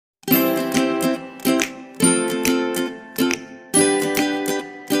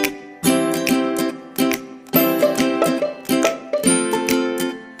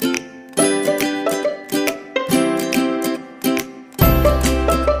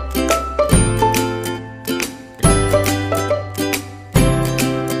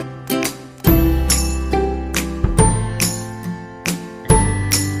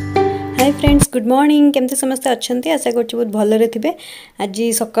Good morning केमती समस्ते अच्छा आशा कर बहुत भलरे थे। आज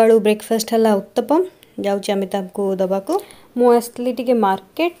सकाळू ब्रेकफास्ट है उत्तपम जाऊँगी आम को दबा को मुझे टी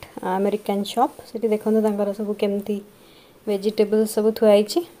मार्केट अमेरिकन शॉप से देखते सब केमती वेजिटेबल्स सब थुआई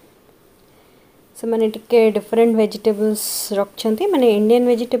से मैंने टिके डिफरेंट वेजिटेबल्स रखते माने इंडियन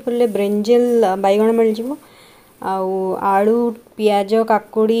वेजिटेबल ब्रिंजल बैगण मिल जाव आलू पियाज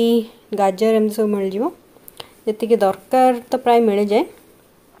काकुड़ी गाजर एम सब मिल जाव जी दरकार तो प्राय मिल जाए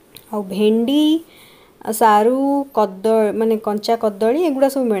आ भेंडी सारू कदली माने कंचा कदली एगुड़ा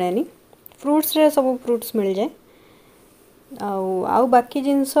सब मिलेनी फ्रुट्स रे सब फ्रुट्स मिल जाए आउ बाकी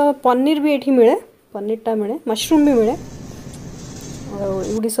जिनस पनीर भी ये मिले पनीरटा मिले मशरूम भी मिले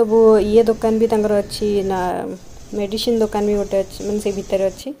एगुड़ी सब ये दुकान भी तंगर अच्छी ना मेडिसिन दुकान भी गोटे अच्छी मैंने से भितर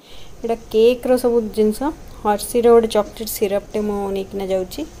अच्छी यहाँ केक रो सब जिनस हर्सी रो गोटे चॉकलेट सिरपटे मुझे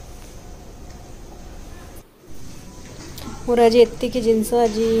जाऊँगी मोर आज एतिक जिनस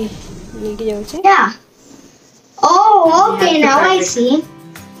आज लेके जाऊँ। Yeah. Oh, okay. Now I see.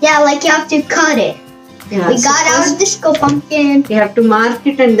 Yeah, like you have to cut it. Yeah, We got our disco pumpkin. We have to mark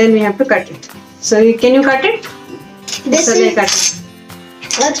it and then we have to cut it. So can you cut it? This so is. cut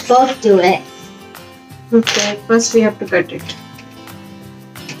it. Let's both do it. Okay. First we have to cut it.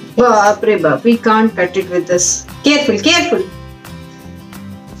 Baap re baap. We can't cut it with this. Careful, careful.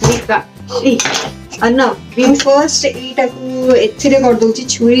 We can't. Arnav, we first eat को एथिरे कर दोची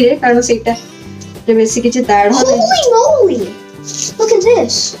छुरी रे कारण सेटा जे बेसी किछि दाढ़ Holy moly! Look at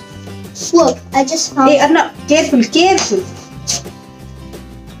this. Look, I just found. A Arnav, careful, careful.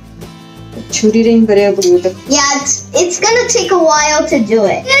 छुरी रे करे पड़ो Yeah, it's gonna take a while to do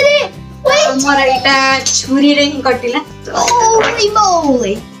it. Get it? Wait. हमरा एटा छुरी रे कटिला Holy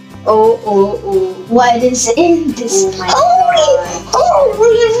moly! Oh. What is in this? Oh my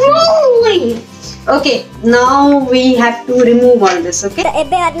Holy moly! Okay, now we have to remove all this, okay?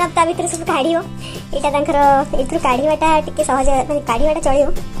 एबे अर्नव ता भीतर सब काढियो एटा तंकर इथु काढिवाटा टिके सहज माने काढिवाटा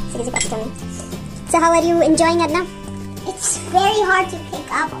चलियो से किसी कष्ट नहीं. So how are you enjoying Arnav? It's very hard to pick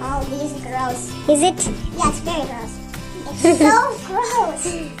up all these gross. Is it? Yeah, it's very gross. It's so gross.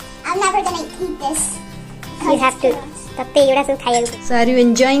 I'm never gonna eat this. You have to तते एडा सब खाइयो. So are you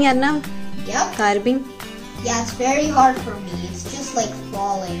enjoying Arnav Yep. carving? Yeah, it's very hard for me. It's just like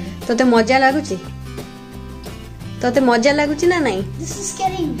falling. तोते मजा लागुची तोते मजा लागुची ना नहीं This is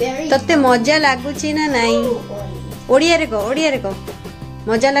getting very. तोते मजा लागुची ना नहीं ओडिया रे को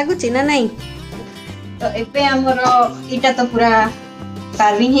मजा लागुची ना नहीं. तो एबे हमर इटा तो पूरा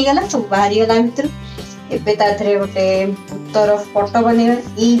कार्विंग हे गला सब बाहरी गला भीतर एबे ता थरे गोटे उत्तर फोटो बनेबा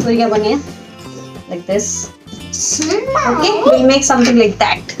ई करिया बने like this. Okay, we'll make something like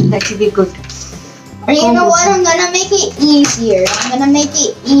that. That will be good. Or you know what? I'm gonna make it easier. I'm gonna make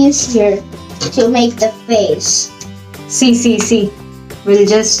it easier to make the face. See. We'll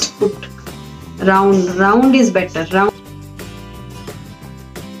just put round. Round is better. Round.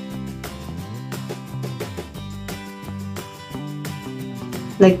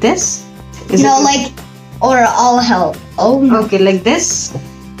 Like this? No, like, or I'll help. Oh, Okay, like this.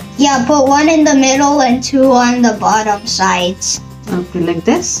 yeah, put one in the middle and two on the bottom sides. Okay, like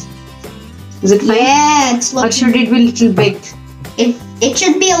this. Is it fine? Yeah, it's Or looking. should it be little big? It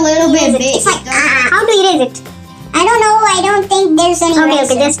should be a little bit big. It's like How to erase it? I don't know. I don't think there's any Okay,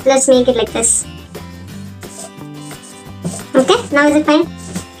 eraser. just let's make it like this. Okay, now is it fine?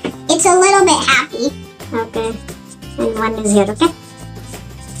 It's a little bit happy. Okay, and one is here. Okay,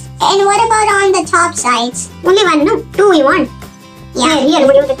 And what about on the top sides? only one, no? Two we want. Yeah. Here,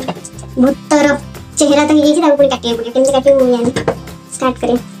 Bhuntar चेहरा तो ये चीज़ पूरी काटिए पूरी किंतु काटिए मुझे यानी start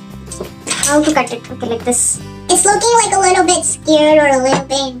करें. How to cut it? Okay, like this. It's looking like a little bit scared or a little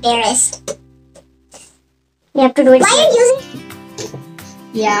bit embarrassed. You have to do it. Why are you using?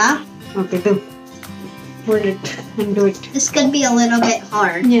 Yeah, Okay, do. Hold it and do it. this could be a little bit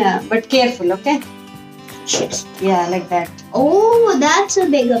hard. Yeah, but careful, okay? Yeah, like that. Oh, that's a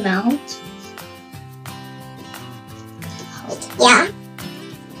big amount. Yeah.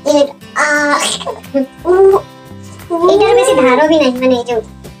 It, इधर में से धारो भी नहीं मैंने जो.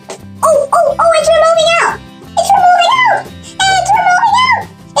 oh, it's removing out. It's removing out. It's removing out.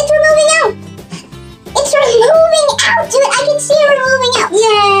 It's removing out. It's removing out. Dude, I can see it removing out.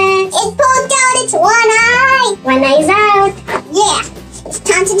 Yes. It pulled out its one eye. One eye is out. Yeah. It's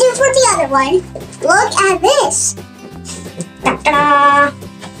time to do it for the other one. Look at this. Ta-da!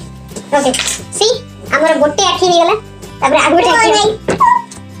 Okay. See, हमारा गोटे आँखें नहीं गला. तब आगे One आँखें. eye.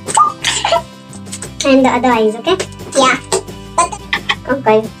 And the other eyes, okay? Yeah. But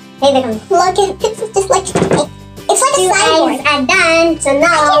Okay. Hey, देखो. look at this. It's just like it's like a Two cyborg. eyes are done. So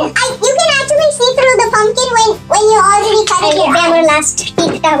now You can actually see through the pumpkin when you already cut it. Then our last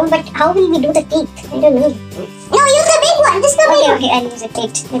teeth towel, but how will we do the teeth? I don't know. No, use the big one. Just the big one. Okay, I'll use it.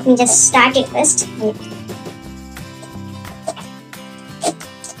 Wait, let me just start it first. Wait.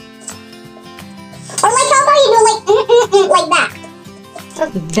 Or like how about you do like that?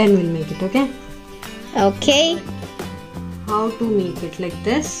 Then we'll make it, okay? Okay. How to make it like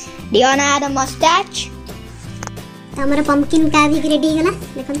this? Do you wanna add a mustache? तो हमारा pumpkin का भी ready है ना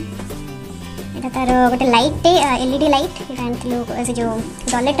देखो एटा तार गोटे light LED light एटा आनथिलु से जो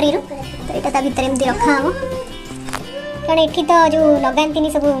डॉलेटरी रो तो एटा ता भीतर एमती रखा हबो कारण एठी तो जो लगांतिनी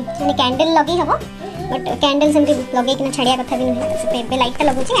सब माने कैंडल लगी हबो बट कैंडल सेमती लगे कि ना छड़िया कथा भी नहीं से पे लाइट ता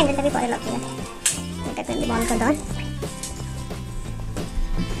लगुची कैंडल ता भी पर लगेगा एटा केमती बंद कर दो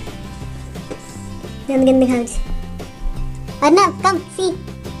then gain दिखाउ Arnav come see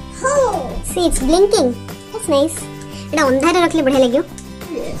it's blinking that's nice एटा अंधारे रखले बढ़िया लगियो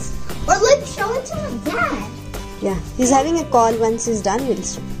Yes. Or let's show it to my dad. Yeah, he's having a call. Once he's done, we'll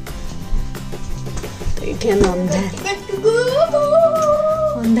stop. Wait here,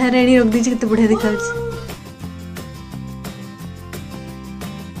 अंधार नहीं रख दीजिए कितना बढ़िया दिखा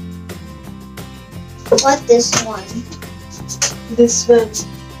What this one? This one.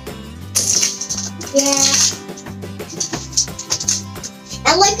 Yeah.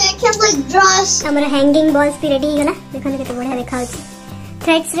 And like I can like draw. हमारा hanging balls भी ready है ना देखो ना कितना बढ़िया दिखा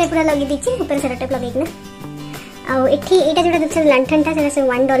थ्रेड्स रे पूरा लगी दीची ऊपर से टेप लगे ना आ एठी एटा जोटा देखछ लंठन था सेटा से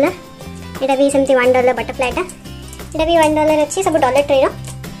 $1 एटा भी समथि $1 बटरफ्लाई टा एटा भी $1 अछि सब डॉलर ट्रे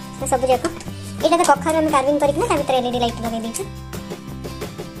रो सब जाको एटा तो कखर हम कार्विंग करिक ना ता भीतर एलईडी लाइट लगे दीची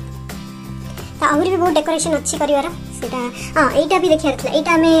ता आहुरी भी बहुत डेकोरेशन अच्छी करिवार सेटा हां एटा भी देखियार थला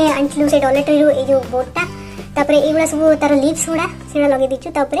एटा हमें आंटलु से डॉलर ट्रे रो ए जो बोर्डटा तापरे एगुडा सब तार लीव्स गुडा सेडा लगे दीचु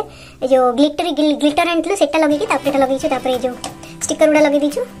तापरे ए जो ग्लिटर आंटलु सेटा लगे कि तापरे लगे दीचु तापरे जो स्टिकर गुडा लगे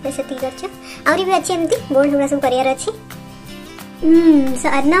दीचु वैसे ती करछ आउरी भी अच्छी एमती बोर्ड गुडा सब करियार अछि सो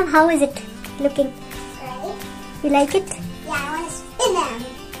Arnav how is it looking you like it Yeah, I want to spin them.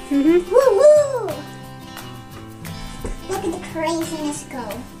 Woo woo! Look at the craziness go.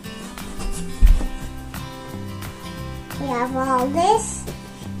 We have all this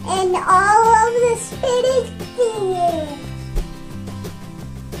and all of the spinning thing.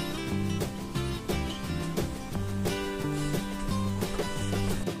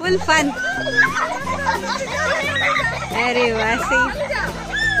 Full fun. अरे वाह सही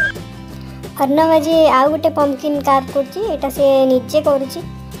अर्नव आज आउ गोटे pumpkin curve करछि एटा से नीचे करछि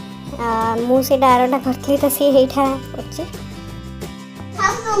मु सेटा आरोटा करथि त से हेठा करछि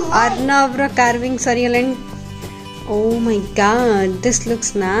Arnav ro carving सरियलन Oh my god, this looks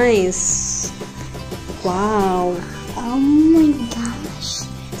nice. Wow. Oh my gosh.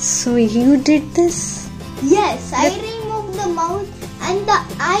 So you did this? Yes, I removed the mouth and the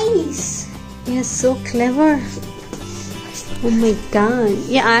eyes. You're so clever. Oh my god.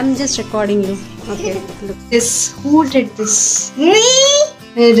 Yeah, I'm just recording you. Okay, look. This. Who did this? Me?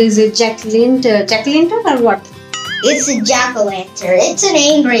 Where is it? Jacqueline or what? It's a jack-o'-lantern. It's an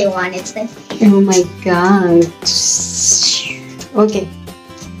angry one. It's the Oh my god. Okay.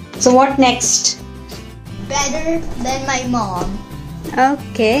 So what next? better than my mom.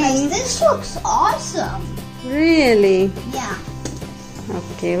 Okay. 'Cause this looks awesome. Really? Yeah.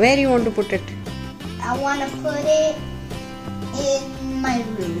 Okay. Where you want to put it? I want to put it in my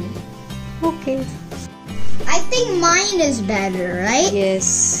room. Okay. I think mine is better, right? Yes,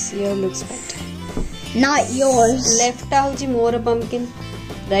 yours looks better. Not yours. Left house more pumpkin.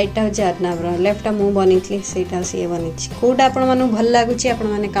 Right house Arnav. Left mु बनितली सेटा से बनिछि. कोडा आपण मानु भल लागुछि आपण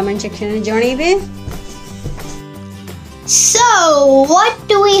माने comment section में जणैबे. So, what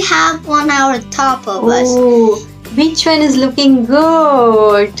do we have on our top of us? Oh, which one is looking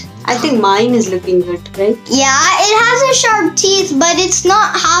good? I think mine is looking good, right? Yeah, it has a sharp teeth, but it's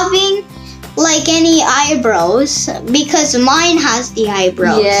not having like any eyebrows because mine has the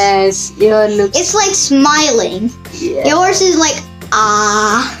eyebrows. Yes, your looks. It's like smiling. Yes. Yours is like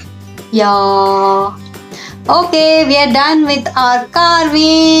ah. Yeah. Okay, we are done with our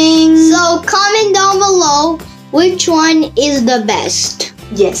carving. So comment down below which one is the best.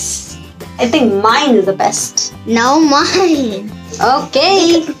 Yes, I think mine is the best. No, mine.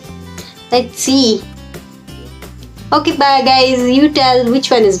 Okay, let's see. Okay, bye guys. You tell which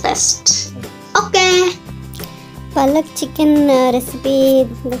one is best. Okay. पालक chicken recipe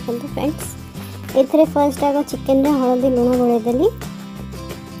देखो friends एथरे first आगो chicken रे हळदी लूण गोळे देली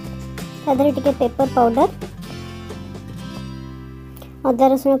तादरे टिके pepper powder अदा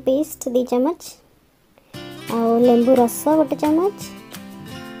रसुण paste 2 चम्मच आ लेंबू रस 1 चम्मच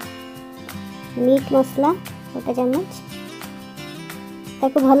मीट मसला 1 चम्मच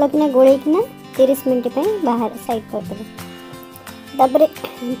ताको भलो किना गोळे किना 30 मिनट बाहर साइड करदेवे। तापर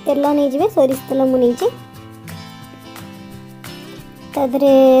तेल नहीं सोरिष तेल मुझे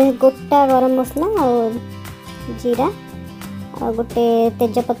तादरे गोटा गरम मसला और जीरा आ गोटे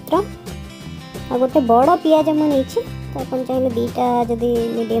तेजपत्र आ गोटे बड़ पियाज मुझे तो आप चाहिए दीटा जदि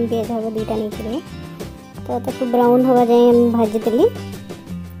मीडियम पियाज हम दीटा नहीं तो ताको ब्राउन हवा जाए भाजीदेली।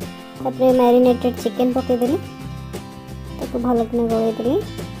 तापर मैरिनेटेड चिकेन पकईदेली ताको भल कि गोलैदेली।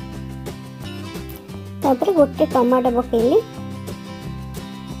 तापर गोटे टमाटो पकईली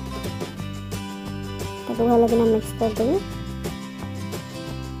ताको भल कि मिक्स करदेली।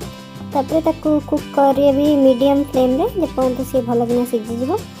 तापर ताको कुक करिए भी मीडियम फ्लेम रे जेपर्यंत सी भल कि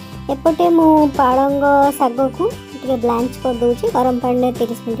सीझीज। एपटे मु पालंग शाग को टे ब्लांच कर दूची गरम पानी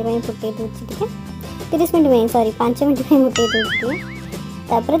 30 मिनट फुटे दूची 30 मिनट सॉरी 5 मिनट फुटे दूची।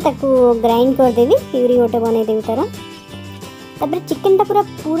 तापर ताको ग्राइंड करदेवी प्यूरी गोटे बनईदेवी तार। तापर चिकेन टा पूरा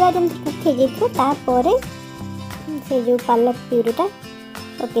पूरा जम कुक हो जाइए तापर से जो पालक प्यूरीटा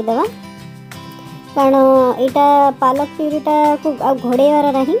पकईदेवा कारण यहाँ पालक प्यूरीटा को घोड़ेबार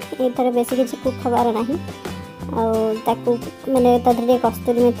ना ये बेस किसी कुक हबार ना माने तादरे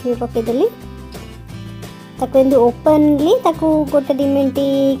कस्तूरी मेथी भी पकईदेली ताको एमती ओपनली ताको गोटे 2 मिनट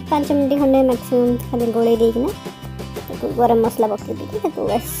 5 मिनट खंडे मैक्सिमम खाली गोले देना ताको गरम मसला पकई देकी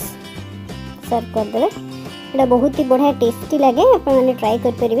बस सर्व करदे। यहाँ बहुत ही बढ़िया टेस्टी लगे आपने ट्राई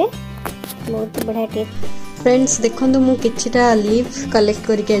करेंगे बहुत ही बढ़िया टेस्ट। फ्रेंड्स देखो मु किछिटा लीफ कलेक्ट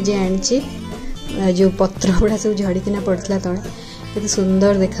करके आज आनी जो पत्र गुड़ा सब झड़ीकिना पड़ता तले केते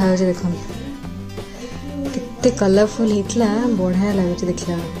सुंदर देखा देख केते कलरफुल होता बढ़िया लगे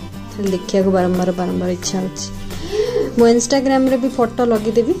देखा खाली देखा बारंबार बारंबार इच्छा होची। मो इंस्टाग्राम रे भी फोटो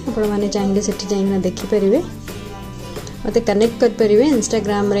लगीदेवी आपण मैंने चाहिए सेठी जाइना देखिपारे मत कनेक्ट करेंगे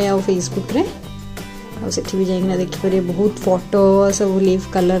इंस्टाग्राम रे आ फेसबुक रे आ सेठी भी जाइना देखिपारे बहुत फोटो सब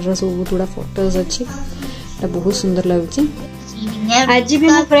लीफ कलर सब थोड़ा फोटोज अच्छी बहुत सुंदर लगुच। आज भी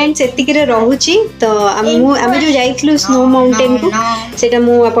मो फ्रेंड्स एतिक रोची तो आम जो जाइलु स्नो माउंटेन को सेटा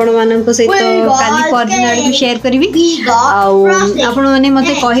मु आपण मानक सहित काली परदिन आड़ शेयर करी आपण माने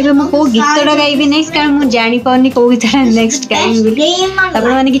मते कहिबे मु को गीतटा गाइबी नेक्स्ट कारण मु जानि पाउनी को गीतटा नेक्स्ट गाइबी बोली आपण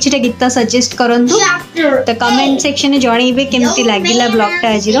माने किछटा गीत सजेस्ट करंतु तो कमेंट सेक्शन में जणाइबे केमती लागिला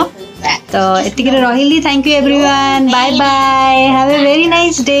ब्लॉगटा आज रो। तो एतिक रहिली thank you everyone bye bye have a very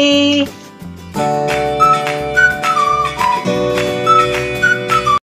nice day.